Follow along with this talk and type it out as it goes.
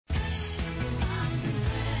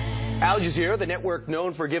Al Jazeera, the network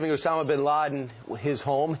known for giving Osama bin Laden his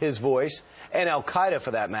home, his voice, and Al-Qaeda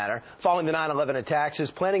for that matter, following the 9/11 attacks, is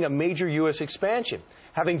planning a major U.S. expansion.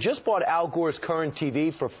 Having just bought Al Gore's current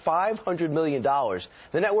TV for $500 million,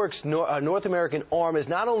 the network's North American arm is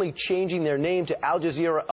not only changing their name to Al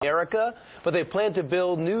Jazeera America, but they plan to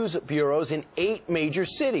build news bureaus in 8 major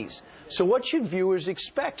cities. So what should viewers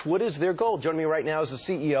expect? What is their goal? Joining me right now is the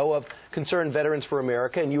CEO of Concerned Veterans for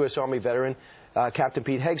America and U.S. Army veteran, Captain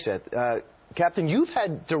Pete Hegseth. Captain, you've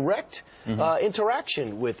had direct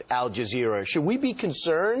interaction with Al Jazeera. Should we be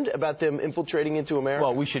concerned about them infiltrating into America?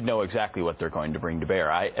 Well, we should know exactly what they're going to bring to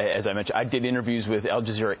bear. As I mentioned, I did interviews with Al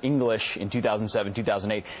Jazeera English in 2007,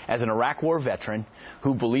 2008 as an Iraq War veteran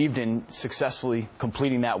who believed in successfully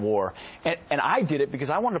completing that war. And I did it because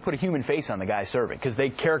I wanted to put a human face on the guy serving, because they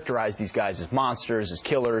characterized these guys as monsters, as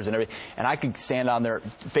killers, and everything. And I could stand on there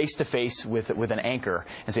face to face with an anchor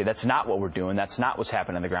and say, that's not what we're doing, that's not what's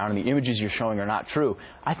happening on the ground, and the images you're showing are not true.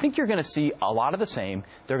 I think you're going to see a lot of the same.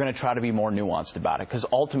 They're going to try to be more nuanced about it, because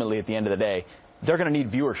ultimately, at the end of the day, they're going to need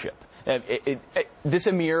viewership. This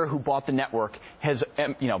Emir who bought the network has,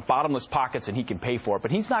 bottomless pockets and he can pay for it, but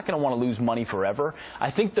he's not going to want to lose money forever. I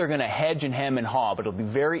think they're going to hedge and hem and haw, but it'll be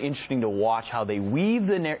very interesting to watch how they weave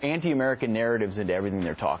the anti-American narratives into everything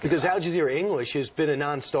they're talking about. Because Al Jazeera English has been a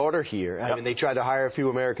non-starter here. I mean, they tried to hire a few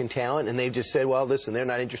American talent, and they've just said, well, listen, they're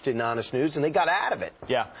not interested in honest news, and they got out of it.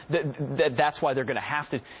 Yeah, that's why they're going to have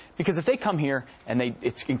to, because if they come here and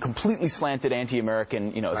it's in completely slanted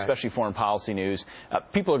anti-American, especially foreign policy news,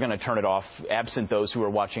 people are going to turn it off, absent those who are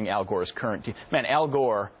watching Al Gore's current. Man, Al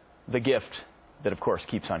Gore, the gift that, of course,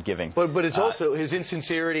 keeps on giving. But it's also his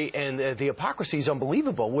insincerity and the hypocrisy is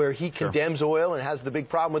unbelievable, where he condemns oil and has the big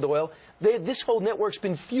problem with oil. This whole network's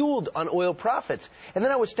been fueled on oil profits. And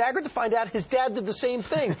then I was staggered to find out his dad did the same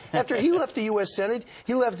thing. After he left the U.S. Senate,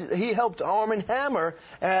 he helped Arm & Hammer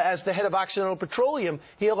as the head of Occidental Petroleum.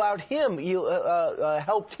 He allowed him,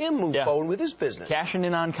 helped him move forward with his business. Cashing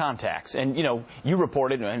in on contacts. And, you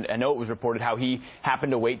reported, and I know it was reported, how he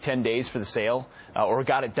happened to wait 10 days for the sale, or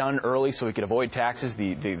got it done early so he could avoid taxes,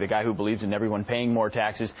 the guy who believes in everyone paying more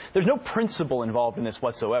taxes. There's no principle involved in this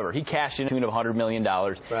whatsoever. He cashed in to the tune of $100 million.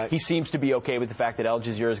 He seems to be okay with the fact that Al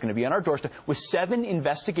Jazeera is going to be on our doorstep with 7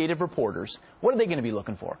 investigative reporters. What are they going to be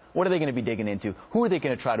looking for? What are they going to be digging into? Who are they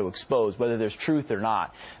going to try to expose, whether there's truth or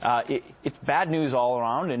not? It's bad news all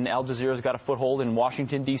around, and Al Jazeera's got a foothold in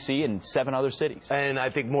Washington, D.C. and 7 other cities. And I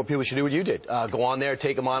think more people should do what you did. Go on there,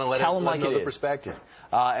 take them on, and let them know the perspective.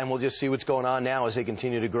 And we'll just see what's going on now as they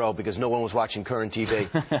continue to grow, because no one was watching current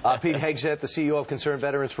TV. Pete Hegseth, the CEO of Concerned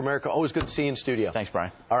Veterans for America. Always good to see you in studio. Thanks,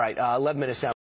 Brian. All right, 11 minutes out.